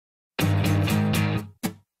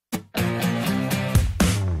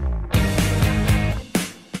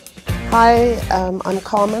Hi, I'm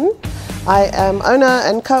Carmen. I am owner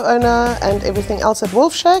and co-owner and everything else at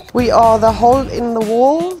Wolf Shack. We are the hole in the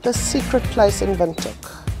wall, the secret place in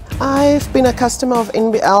Windhoek. I've been a customer of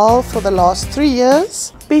NBL for the last 3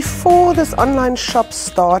 years. Before this online shop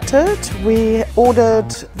started, we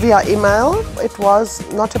ordered via email. It was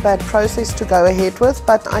not a bad process to go ahead with,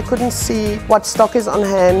 but I couldn't see what stock is on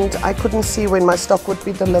hand. I couldn't see when my stock would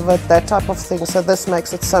be delivered, that type of thing, so this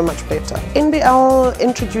makes it so much better. NBL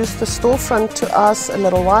introduced the storefront to us a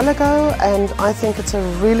little while ago, and I think it's a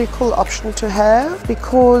really cool option to have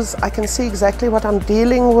because I can see exactly what I'm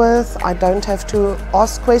dealing with. I don't have to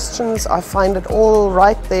ask questions. I find it all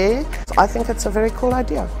right there. So I think it's a very cool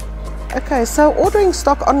idea. Okay, so ordering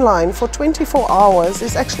stock online for 24 hours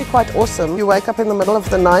is actually quite awesome. You wake up in the middle of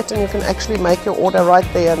the night and you can actually make your order right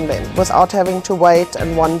there and then without having to wait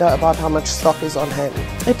and wonder about how much stock is on hand.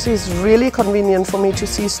 It is really convenient for me to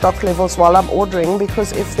see stock levels while I'm ordering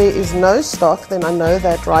because if there is no stock, then I know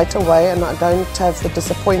that right away and I don't have the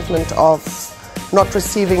disappointment of not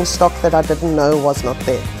receiving stock that I didn't know was not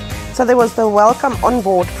there. So there was the welcome on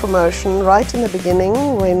board promotion right in the beginning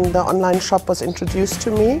when the online shop was introduced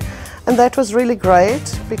to me, and that was really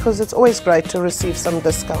great because it's always great to receive some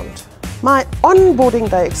discount. My onboarding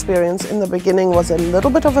day experience in the beginning was a little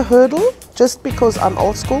bit of a hurdle just because I'm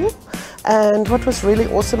old school, and what was really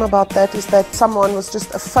awesome about that is that someone was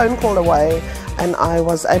just a phone call away and I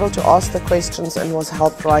was able to ask the questions and was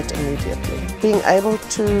helped right immediately. Being able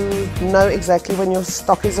to know exactly when your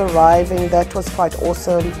stock is arriving, that was quite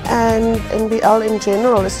awesome. And NBL in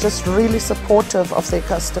general is just really supportive of their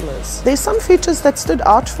customers. There's some features that stood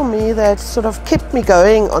out for me that sort of kept me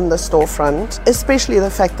going on the storefront, especially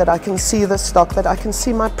the fact that I can see the stock, that I can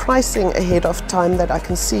see my pricing ahead of time, that I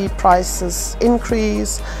can see prices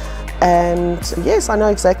increase. And yes, I know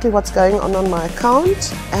exactly what's going on my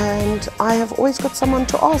account, and I have always got someone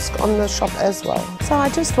to ask on the shop as well. So I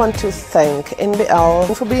just want to thank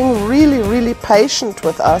NBL for being really patient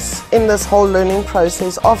with us in this whole learning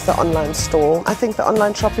process of the online store. I think the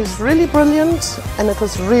online shop is really brilliant and it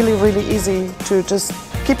was really easy to just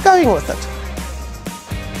keep going with it.